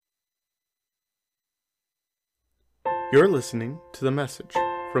You're listening to The Message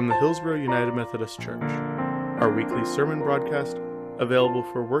from the Hillsboro United Methodist Church, our weekly sermon broadcast available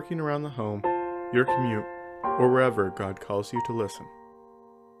for working around the home, your commute, or wherever God calls you to listen.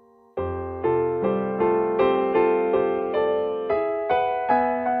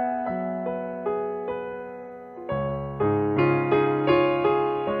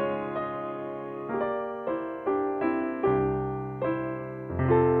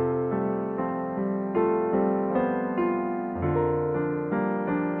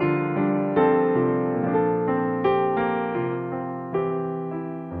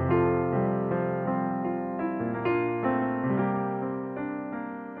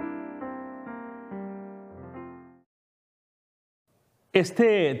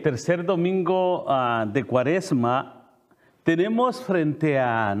 Este tercer domingo de Cuaresma tenemos frente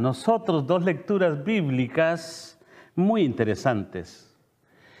a nosotros dos lecturas bíblicas muy interesantes,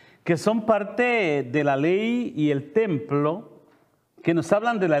 que son parte de la ley y el templo, que nos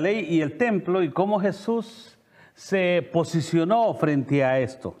hablan de la ley y el templo y cómo Jesús se posicionó frente a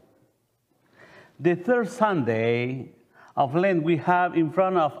esto. The third Sunday of Lent, we have in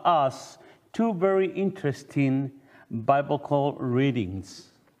front of us two very interesting biblical readings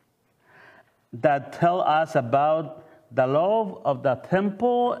that tell us about the love of the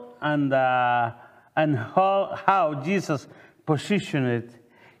temple and how Jesus positioned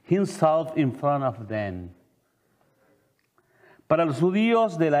himself in front of them. Para los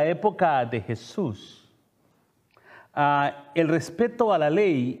judíos de la época de Jesús, el respeto a la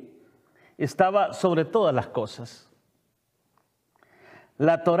ley estaba sobre todas las cosas.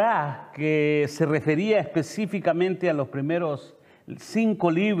 La Torá, que se refería específicamente a los primeros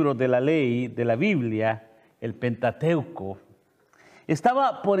 5 libros de la ley, de la Biblia, el Pentateuco,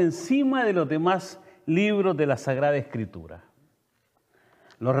 estaba por encima de los demás libros de la Sagrada Escritura.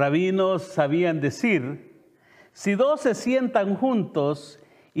 Los rabinos sabían decir, si dos se sientan juntos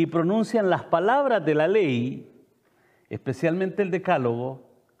y pronuncian las palabras de la ley, especialmente el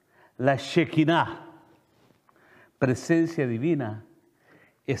Decálogo, la Shekinah, presencia divina,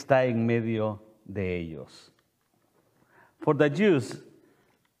 está en medio de ellos. For the Jews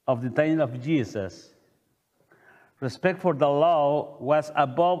of the time of Jesus, respect for the law was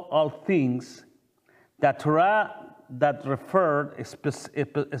above all things. The Torah that referred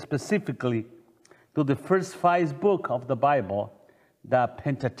specifically to the first 5 books of the Bible, the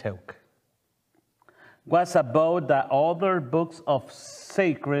Pentateuch, was above the other books of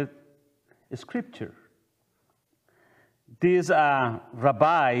sacred scripture. These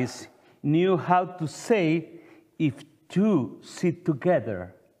rabbis knew how to say if two sit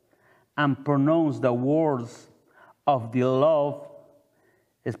together and pronounce the words of the law,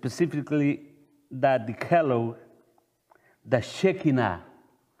 specifically the Decalogue, the Shekinah,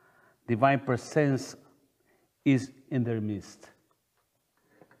 divine presence, is in their midst.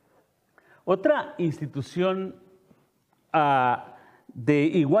 Otra institución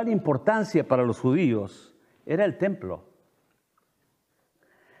de igual importancia para los judíos era el templo.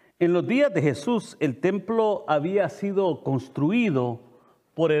 En los días de Jesús, el templo había sido construido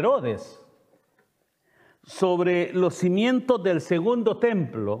por Herodes sobre los cimientos del segundo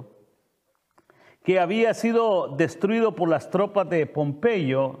templo, que había sido destruido por las tropas de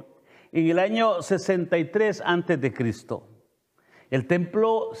Pompeyo en el año 63 a.C. El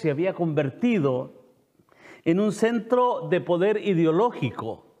templo se había convertido en un centro de poder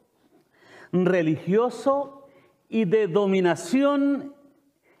ideológico, religioso y de dominación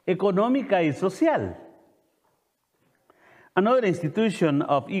económica y social. Another institution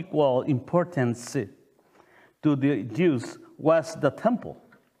of equal importance to the Jews was the temple.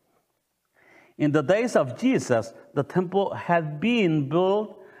 In the days of Jesus, the temple had been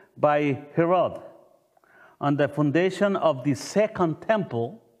built by Herod on the foundation of the second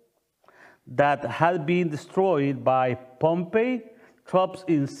temple that had been destroyed by Pompey troops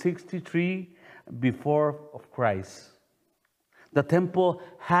in 63 before Christ. The temple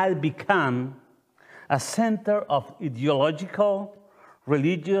had become a center of ideological,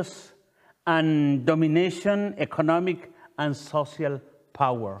 religious, and domination, economic, and social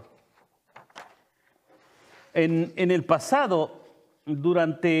power. En el pasado,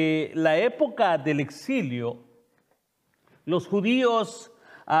 durante la época del exilio, los judíos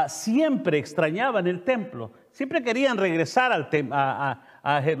siempre extrañaban el templo. Siempre querían regresar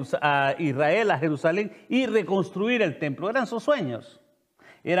a Israel, a Jerusalén, y reconstruir el templo. Eran sus sueños.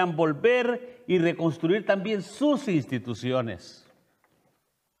 Eran volver y reconstruir también sus instituciones.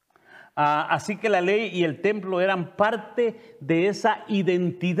 Así que la ley y el templo eran parte de esa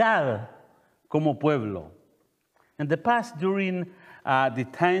identidad como pueblo. In the past, during the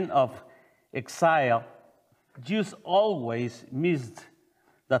time of exile, Jews always missed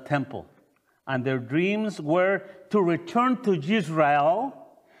the temple, and their dreams were to return to Israel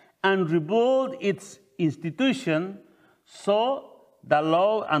and rebuild its institution, so the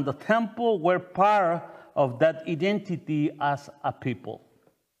law and the temple were part of that identity as a people.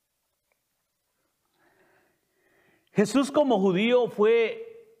 Jesús como judío fue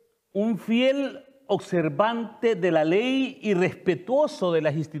un fiel observante de la ley y respetuoso de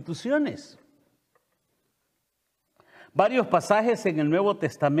las instituciones. Varios pasajes en el Nuevo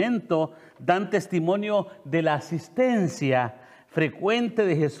Testamento dan testimonio de la asistencia frecuente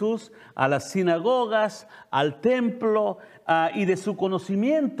de Jesús a las sinagogas, al templo y de su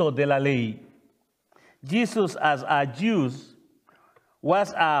conocimiento de la ley. Jesus, as a Jew,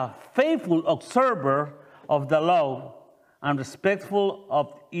 was a faithful observer of the law and respectful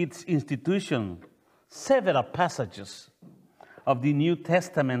of its institution. Several passages of the New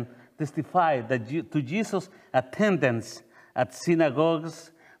Testament testify that to Jesus' attendance at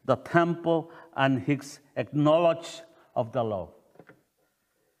synagogues, the temple, and his knowledge of the law.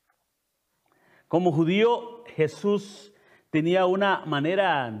 Como judío, Jesús tenía una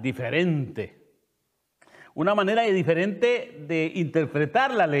manera diferente de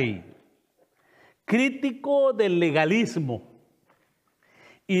interpretar la ley, crítico del legalismo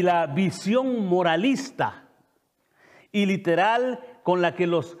y la visión moralista y literal con la que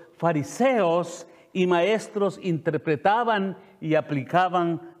los fariseos y maestros interpretaban y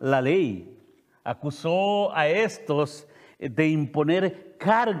aplicaban la ley. Acusó a estos de imponer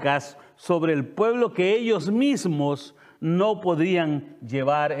cargas sobre el pueblo que ellos mismos no podían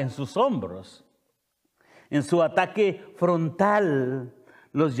llevar en sus hombros. En su ataque frontal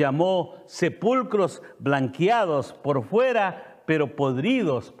los llamó sepulcros blanqueados por fuera, pero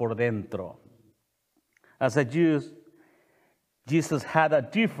podridos por dentro. As a Jew, Jesus had a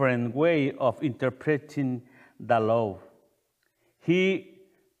different way of interpreting the law. He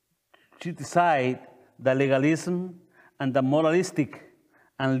criticized the legalism and the moralistic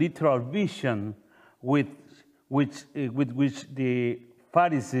and literal vision with which the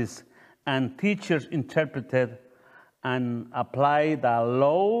Pharisees and teachers interpreted and applied the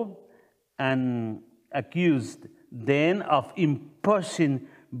law, and accused them of imposing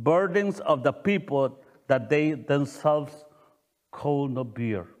burdens of the people that they themselves could not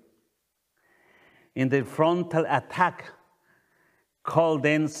bear. In the frontal attack, called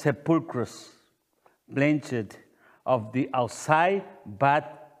them sepulchres, blanched of the outside,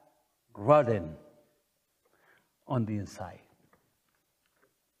 but rotten on the inside.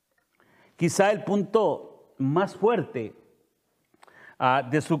 Quizá el punto más fuerte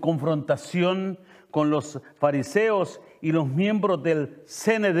de su confrontación con los fariseos y los miembros del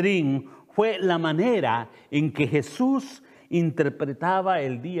Sanedrín fue la manera en que Jesús interpretaba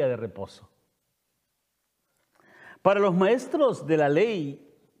el día de reposo. Para los maestros de la ley,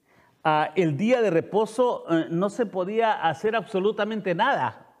 el día de reposo no se podía hacer absolutamente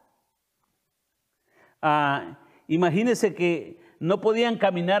nada. Imagínense que no podían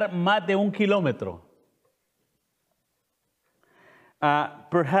caminar más de 1 kilómetro.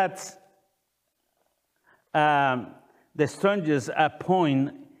 Perhaps the strangest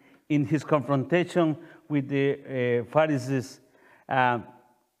point in his confrontation with the Pharisees and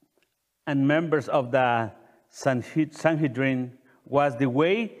members of the Sanhedrin was the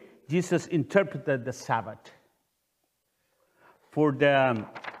way Jesus interpreted the Sabbath. For the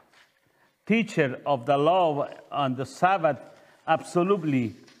teacher of the law on the Sabbath,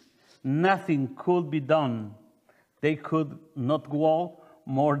 absolutely nothing could be done. They could not walk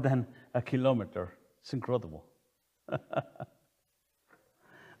more than 1 kilometer. It's incredible.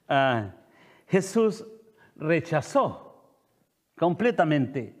 Jesús rechazó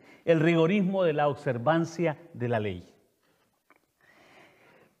completamente el rigorismo de la observancia de la ley,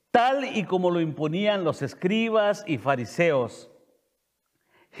 tal y como lo imponían los escribas y fariseos.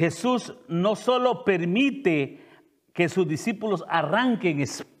 Jesús no solo permite que sus discípulos arranquen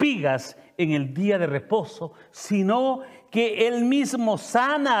espigas en el día de reposo, sino que Él mismo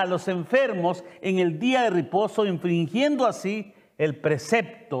sana a los enfermos en el día de reposo, infringiendo así el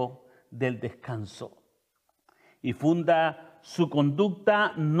precepto del descanso. Y funda su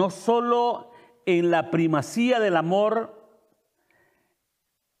conducta no solo en la primacía del amor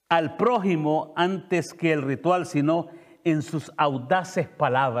al prójimo antes que el ritual, sino en sus audaces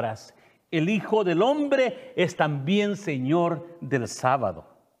palabras. El Hijo del Hombre es también Señor del sábado.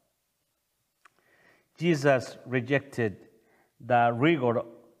 Jesus rejected the rigor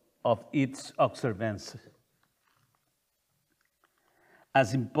of its observance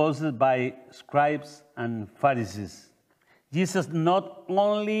as imposed by scribes and Pharisees. Jesus not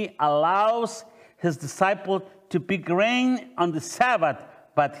only allows his disciples to pick grain on the Sabbath,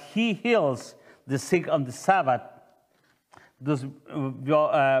 but he heals the sick on the Sabbath, thus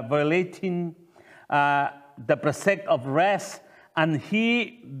violating the precept of rest, and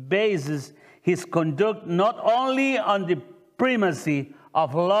he bases his conduct not only on the primacy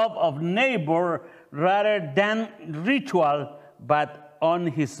of love of neighbor rather than ritual, but on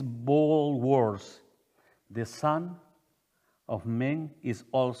his bold words. The Son of Man is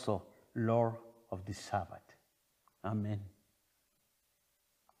also Lord of the Sabbath. Amén.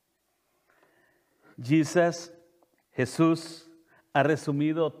 Jesús ha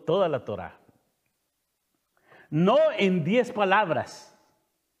resumido toda la Torá. No en 10 palabras,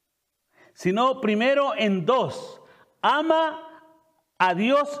 sino primero en 2. Ama a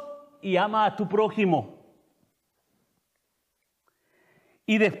Dios y ama a tu prójimo.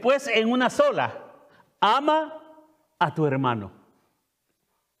 Y después en una sola, ama a tu hermano.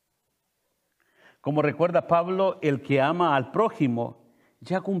 Como recuerda Pablo, el que ama al prójimo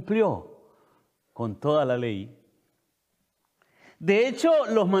ya cumplió con toda la ley. De hecho,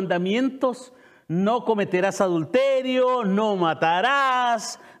 los mandamientos: no cometerás adulterio, no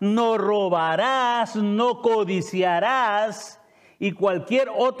matarás, no robarás, no codiciarás, y cualquier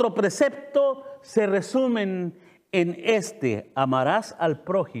otro precepto se resumen en este: amarás al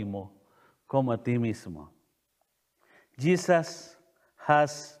prójimo como a ti mismo. Jesus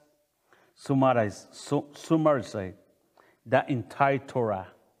has summarized the entire Torah,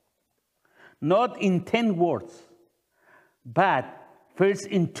 not in 10 words, but first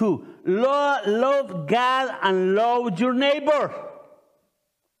in 2. Love God and love your neighbor.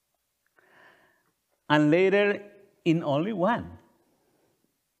 And later in only 1.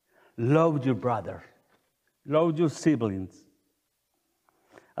 Love your brother. Love your siblings.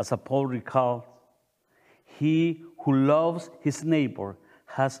 As Paul recalls, he who loves his neighbor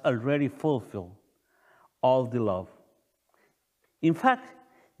has already fulfilled all the love. In fact,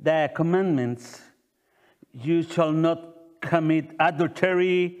 the commandments: you shall not commit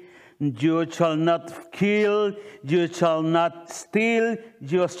adultery, you shall not kill, you shall not steal,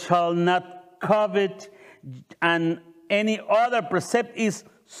 you shall not covet, and any other precept is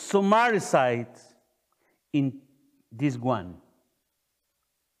summarized in this one.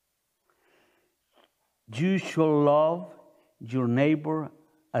 You shall love your neighbor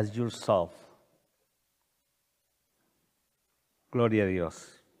as yourself. Gloria a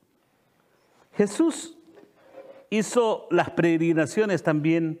Dios. Jesús hizo las peregrinaciones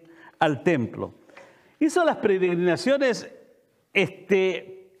también al templo. Hizo las peregrinaciones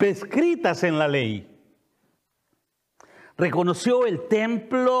prescritas en la ley. Reconoció el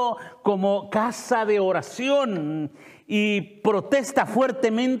templo como casa de oración y protesta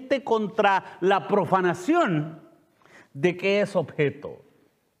fuertemente contra la profanación de que es objeto.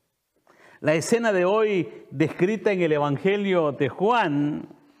 La escena de hoy, descrita en el Evangelio de Juan,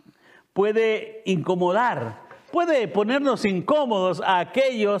 puede incomodar, puede ponernos incómodos a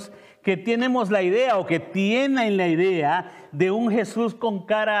aquellos que tenemos la idea o que tienen la idea de un Jesús con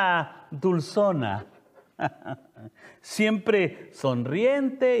cara dulzona, siempre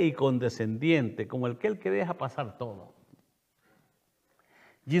sonriente y condescendiente, como aquel que deja pasar todo.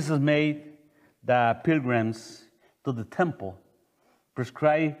 Jesus made the pilgrims to the temple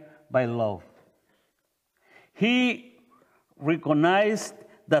prescribed by law. He recognized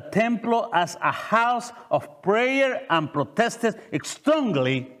the temple as a house of prayer and protested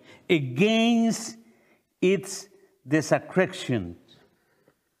strongly against its desecration.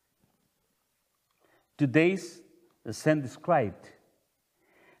 Today's sin described,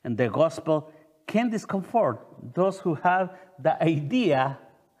 and the gospel can discomfort those who have the idea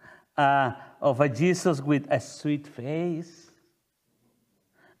of a Jesus with a sweet face,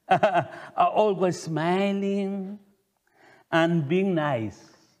 always smiling and being nice.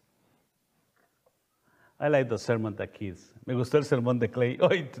 I like the sermon the kids. Me gustó el sermón de Clay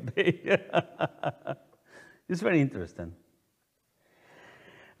hoy today. It's very interesting.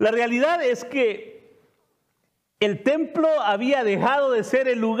 La realidad es que el templo había dejado de ser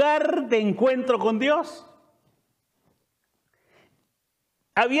el lugar de encuentro con Dios.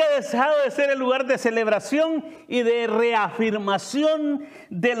 Había dejado de ser el lugar de celebración y de reafirmación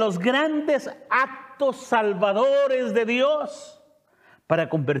de los grandes actos salvadores de Dios para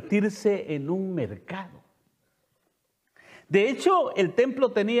convertirse en un mercado. De hecho, el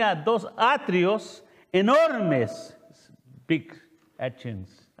templo tenía 2 atrios enormes, big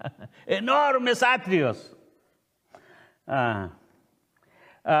atriums, enormes atrios.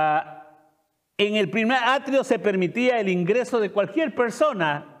 En el primer atrio se permitía el ingreso de cualquier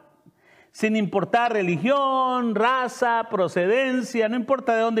persona sin importar religión, raza, procedencia, no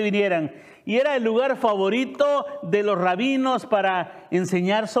importa de dónde vinieran. Y era el lugar favorito de los rabinos para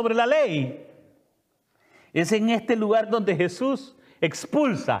enseñar sobre la ley. Es en este lugar donde Jesús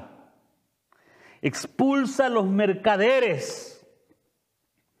expulsa a los mercaderes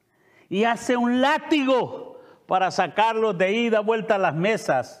y hace un látigo para sacarlos de ahí, da vuelta a las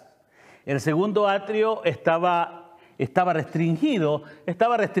mesas. El segundo atrio estaba restringido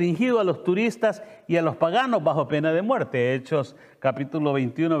a los turistas y a los paganos bajo pena de muerte. Hechos capítulo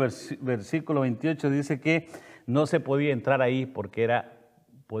 21, versículo 28 dice que no se podía entrar ahí porque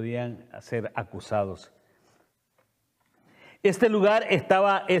podían ser acusados. Este lugar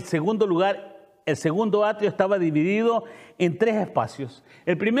el segundo atrio estaba dividido en 3 espacios.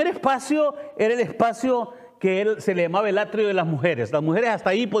 El primer espacio era el espacio que se le llamaba el atrio de las mujeres. Las mujeres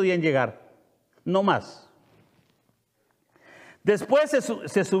hasta ahí podían llegar, no más. Después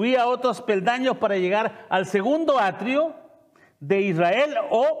se subía a otros peldaños para llegar al segundo atrio de Israel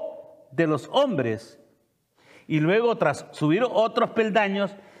o de los hombres. Y luego, tras subir otros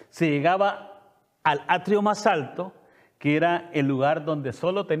peldaños, se llegaba al atrio más alto, que era el lugar donde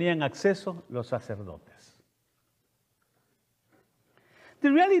solo tenían acceso los sacerdotes.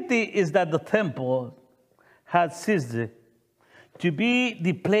 The reality is that the temple had ceased to be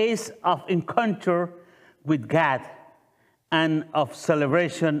the place of encounter with God and of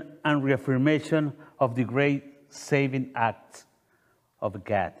celebration and reaffirmation of the great saving act of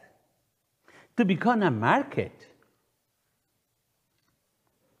God, to become a market.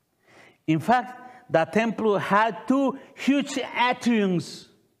 In fact, the temple had 2 huge atriums,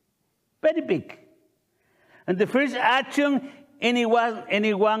 very big. And the first atrium,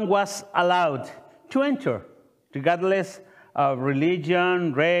 anyone was allowed to enter, regardless of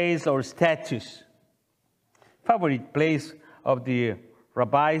religion, race, or status. Favorite place of the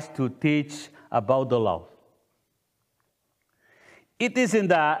rabbis to teach about the law. It is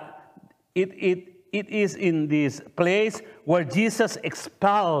in this place where Jesus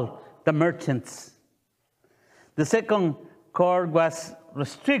expelled the merchants. The second court was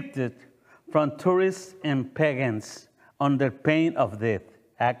restricted from tourists and pagans under pain of death.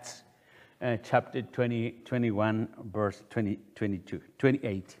 Acts chapter 21, verse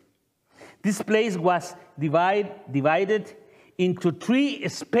 28. This place was divided into 3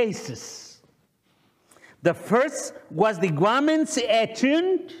 spaces. The first was the garments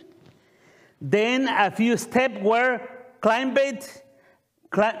atrium. Then a few steps were climbed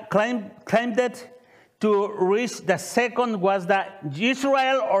to reach the second was the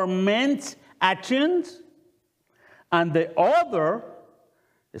Israel or men's atrium. And the other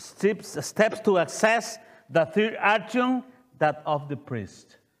steps to access the third atrium, that of the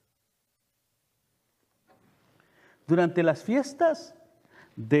priest. Durante las fiestas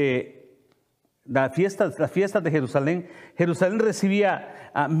de Jerusalén, Jerusalén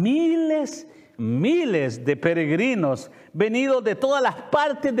recibía a miles de peregrinos venidos de todas las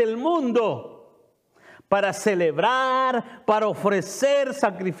partes del mundo para celebrar, para ofrecer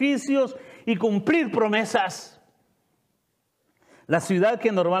sacrificios y cumplir promesas. La ciudad,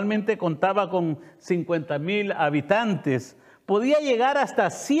 que normalmente contaba con 50,000 habitantes, podía llegar hasta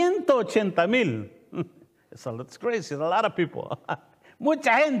 180,000. That's crazy, a lot of people.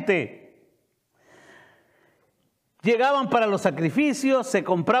 Mucha gente. Llegaban para los sacrificios, se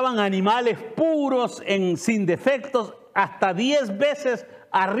compraban animales puros, sin defectos, hasta 10 veces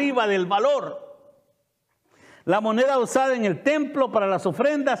arriba del valor. La moneda usada en el templo para las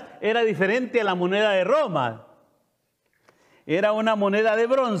ofrendas era diferente a la moneda de Roma. Era una moneda de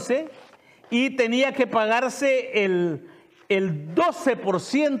bronce y tenía que pagarse el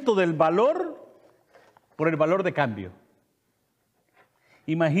 12% del valor por el valor de cambio.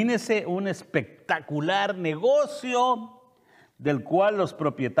 Imagínese un espectacular negocio del cual los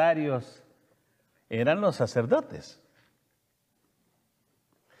propietarios eran los sacerdotes.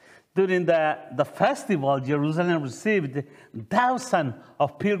 During the festival, Jerusalem received thousands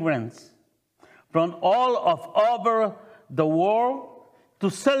of pilgrims from all over the world to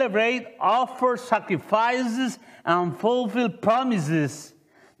celebrate, offer sacrifices, and fulfill promises.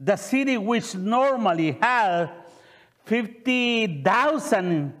 The city, which normally had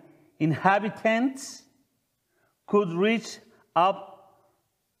 50,000 inhabitants, could reach up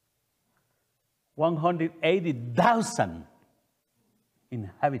 180,000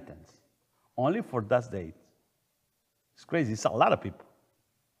 inhabitants only for that day. It's crazy. It's a lot of people.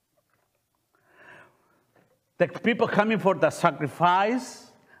 The people coming for the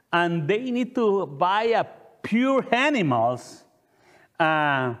sacrifice, and they need to buy pure animals.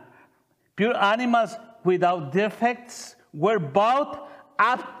 Pure animals without defects were bought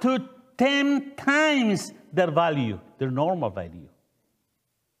up to 10 times their value, their normal value.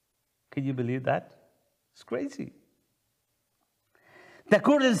 Can you believe that? It's crazy. The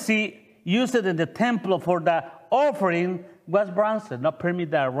currency used in the temple for the offering was bronze, not permit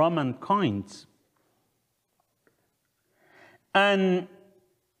the Roman coins. And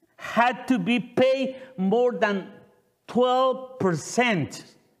had to be paid more than 12%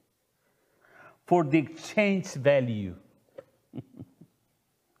 for the exchange value.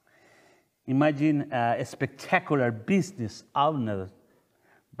 Imagine a spectacular business owner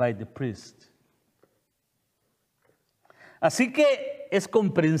by the priest. Así que es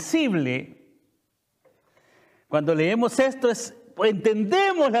comprensible, cuando leemos esto,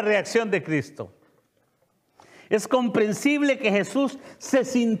 entendemos la reacción de Cristo. Es comprensible que Jesús se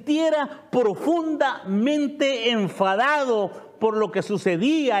sintiera profundamente enfadado por lo que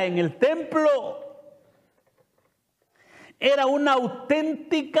sucedía en el templo. Era una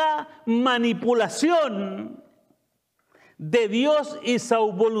auténtica manipulación de Dios y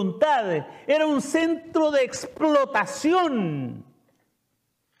su voluntad. Era un centro de explotación,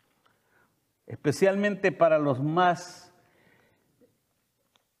 especialmente para los más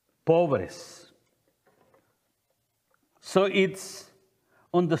pobres. So it's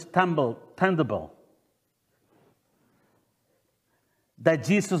understandable that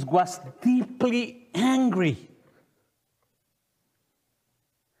Jesus was deeply angry.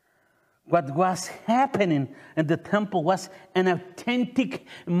 What was happening in the temple was an authentic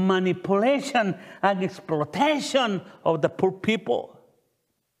manipulation and exploitation of the poor people,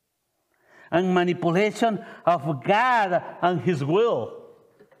 and manipulation of God and His will.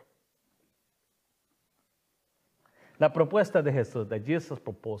 La propuesta de Jesús, the Jesus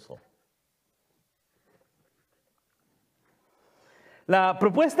proposal. La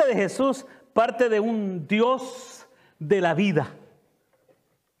propuesta de Jesús parte de un Dios de la vida.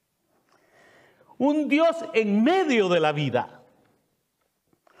 Un Dios en medio de la vida.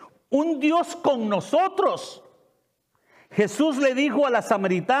 Un Dios con nosotros. Jesús le dijo a la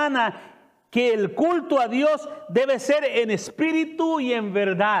samaritana que el culto a Dios debe ser en espíritu y en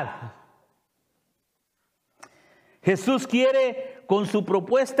verdad. Jesús quiere con su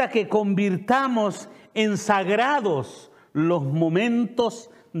propuesta que convirtamos en sagrados los momentos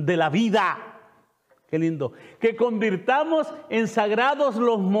de la vida. Qué lindo. Que convirtamos en sagrados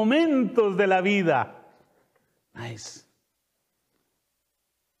los momentos de la vida. Nice.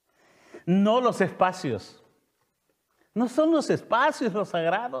 No los espacios. No son los espacios los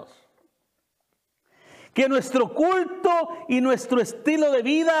sagrados. Que nuestro culto y nuestro estilo de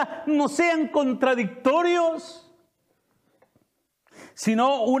vida no sean contradictorios,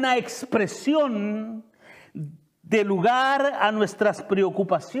 sino una expresión de lugar a nuestras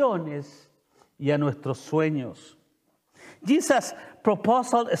preocupaciones y a nuestros sueños. Jesus'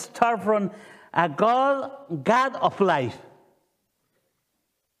 proposal starts from a God of life,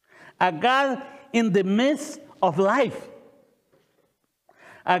 a God in the midst of life,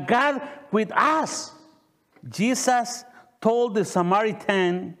 a God with us. Jesus told the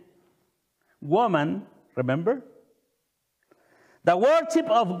Samaritan woman, remember? The worship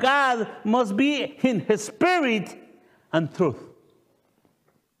of God must be in His spirit and truth.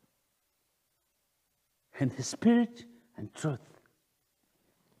 In His spirit and truth.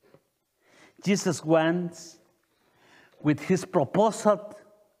 Jesus wants, with His proposal,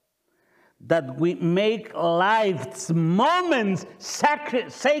 that we make life's moments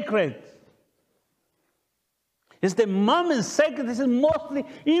sacred. It's the moments sacred. This is mostly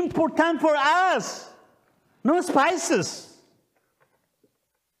important for us. No spices.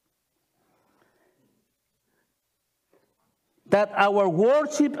 That our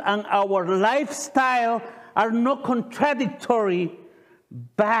worship and our lifestyle are not contradictory,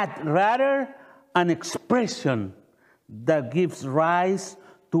 but rather an expression that gives rise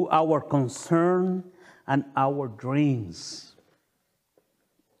to our concern and our dreams.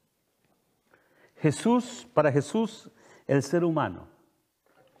 Para Jesús, el ser humano,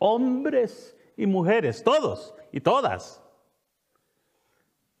 hombres y mujeres, todos y todas,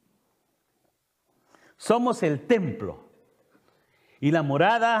 somos el templo y la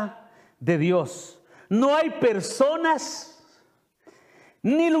morada de Dios. No hay personas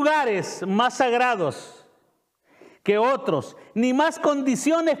ni lugares más sagrados que otros, ni más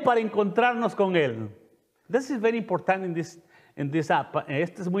condiciones para encontrarnos con Él. This is very important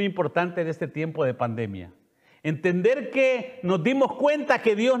esto es muy importante en este tiempo de pandemia. Entender que nos dimos cuenta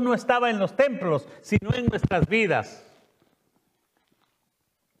que Dios no estaba en los templos, sino en nuestras vidas.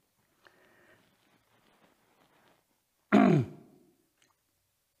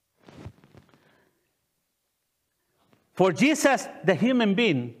 For Jesus, the human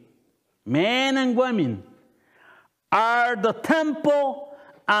being, men and women, are the temple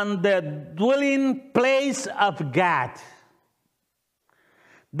and the dwelling place of God.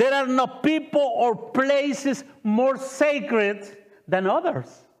 There are no people or places more sacred than others.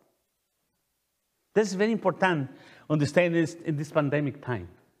 This is very important to understand this in this pandemic time.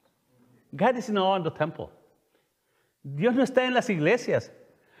 God is not in the temple. Dios no está en las iglesias.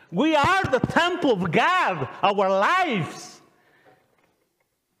 We are the temple of God, our lives.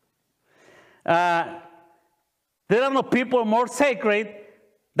 There are no people more sacred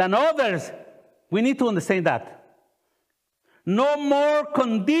than others. We need to understand that. No more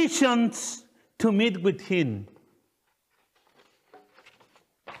conditions to meet with Him.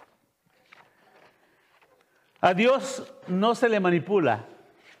 A Dios no se le manipula,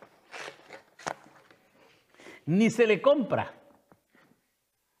 ni se le compra.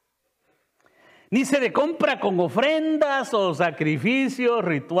 Ni se le compra con ofrendas o sacrificios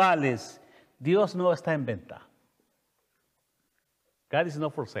rituales. Dios no está en venta. God is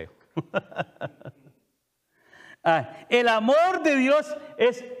not for sale. El amor de Dios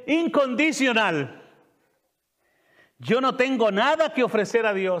es incondicional. Yo no tengo nada que ofrecer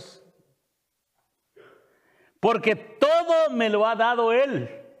a Dios, porque todo me lo ha dado Él.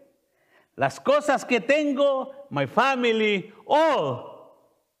 Las cosas que tengo, my family, all,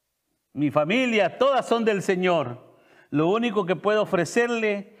 mi familia, todas son del Señor. Lo único que puedo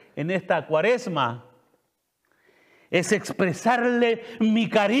ofrecerle en esta Cuaresma es expresarle mi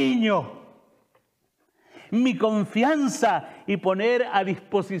cariño, mi confianza y poner a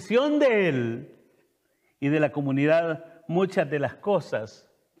disposición de Él y de la comunidad muchas de las cosas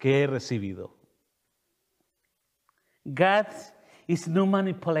que he recibido. God is not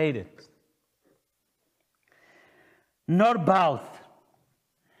manipulated, nor bought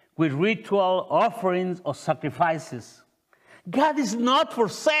with ritual offerings or sacrifices. God is not for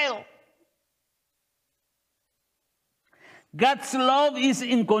sale. God's love is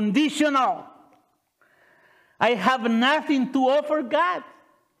unconditional. I have nothing to offer God.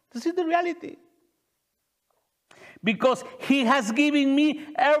 This is the reality. Because He has given me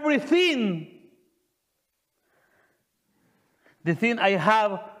everything. The thing I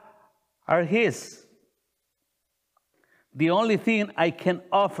have are His. The only thing I can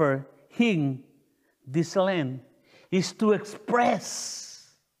offer Him this Lent is to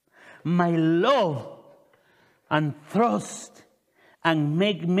express my love and trust and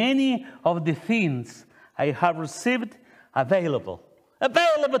make many of the things I have received available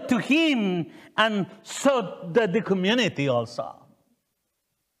to Him and so that the community also.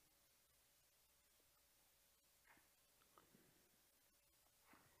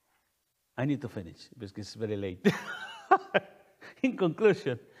 I need to finish because it's very late. In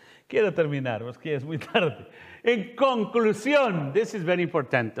conclusion, quiero terminar porque es muy tarde. En conclusión, this is very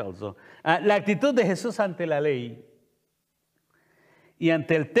important also. La actitud de Jesús ante la ley y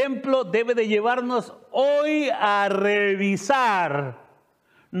ante el templo debe de llevarnos hoy a revisar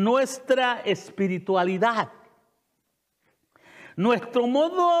nuestra espiritualidad, nuestro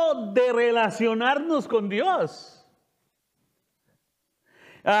modo de relacionarnos con Dios,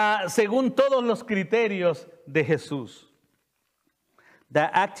 según todos los criterios de Jesús. The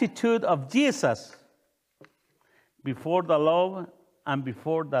attitude of Jesus before the law and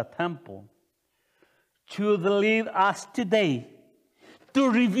before the temple should lead us today to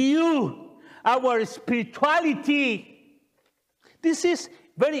review our spirituality. This is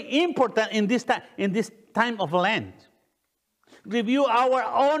very important in this time of Lent. Review our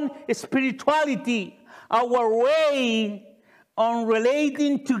own spirituality, our way on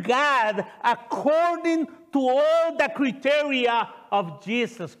relating to God according to all the criteria of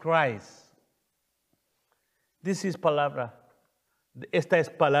Jesus Christ. This is palabra. Esta es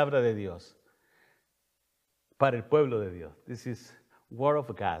palabra de Dios para el pueblo de Dios. This is word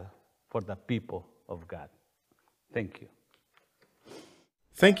of God for the people of God. Thank you.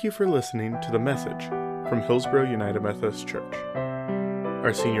 Thank you for listening to the message from Hillsboro United Methodist Church.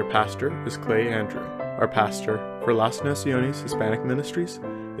 Our senior pastor is Clay Andrew. Our pastor for Las Naciones Hispanic Ministries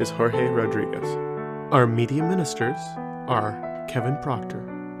is Jorge Rodriguez. Our media ministers are Kevin Proctor,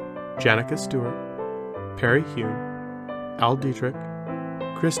 Janica Stewart, Perry Heun, Al Dietrich,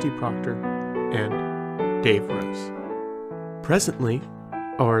 Kristi Proctor, and Dave Rose. Presently,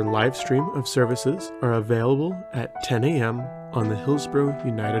 our live stream of services are available at 10 a.m. on the Hillsboro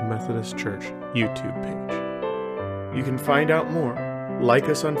United Methodist Church YouTube page. You can find out more, like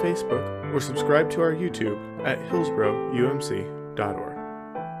us on Facebook, or subscribe to our YouTube at hillsboroumc.org.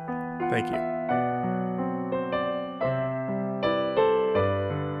 Thank you.